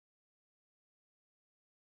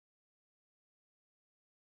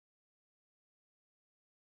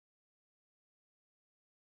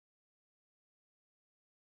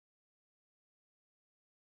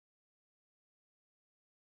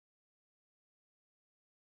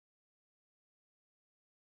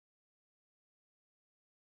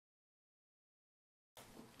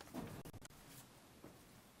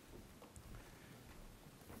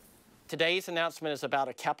Today's announcement is about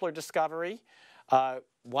a Kepler discovery,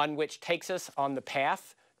 one which takes us on the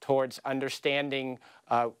path towards understanding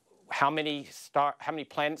how many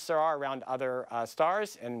planets there are around other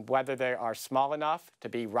stars, and whether they are small enough to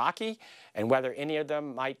be rocky, and whether any of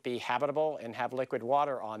them might be habitable and have liquid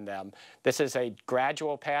water on them. This is a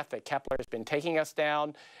gradual path that Kepler has been taking us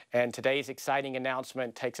down, and today's exciting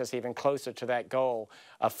announcement takes us even closer to that goal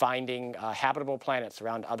of finding habitable planets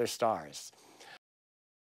around other stars.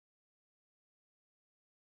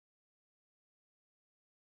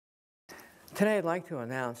 Today I'd like to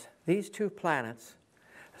announce these two planets,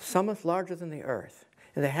 somewhat larger than the Earth,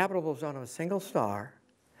 in the habitable zone of a single star.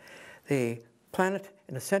 The planet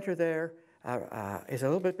in the center there is a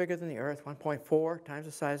little bit bigger than the Earth, 1.4 times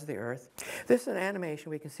the size of the Earth. This is an animation.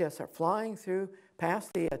 We can see us start flying through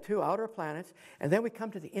past the two outer planets, and then we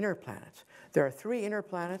come to the inner planets. There are three inner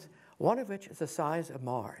planets, one of which is the size of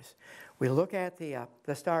Mars. We look at the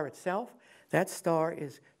star itself. That star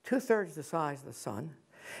is 2/3 the size of the Sun.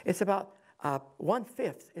 It's about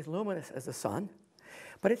 1/5 as luminous as the Sun,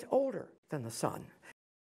 but it's older than the Sun.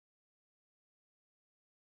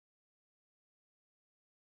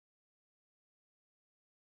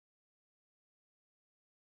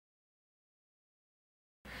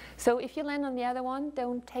 So if you land on the other one,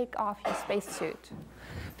 don't take off your spacesuit,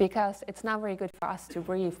 because it's not very good for us to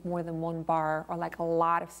breathe more than 1 bar or like a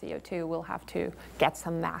lot of CO2. We'll have to get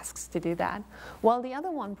some masks to do that. While the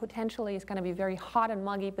other one potentially is going to be very hot and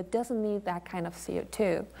muggy, but doesn't need that kind of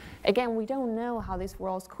CO2. Again, we don't know how these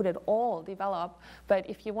worlds could at all develop, but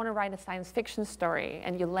if you want to write a science fiction story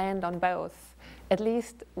and you land on both, at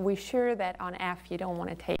least we're sure that on F you don't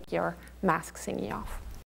want to take your mask thingy off.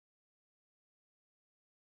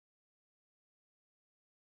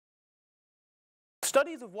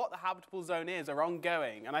 Studies of what the habitable zone is are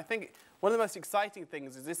ongoing, and I think one of the most exciting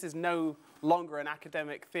things is this is no longer an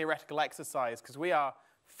academic theoretical exercise, because we are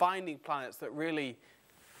finding planets that really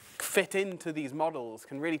fit into these models,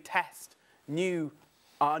 can really test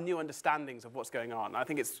our new understandings of what's going on. I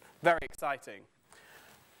think it's very exciting.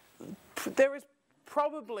 There is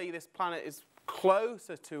probably, this planet is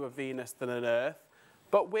closer to a Venus than an Earth,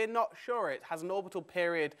 but we're not sure. It has an orbital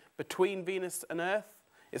period between Venus and Earth.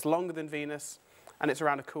 It's longer than Venus. And it's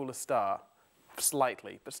around a cooler star,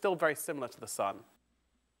 slightly, but still very similar to the Sun.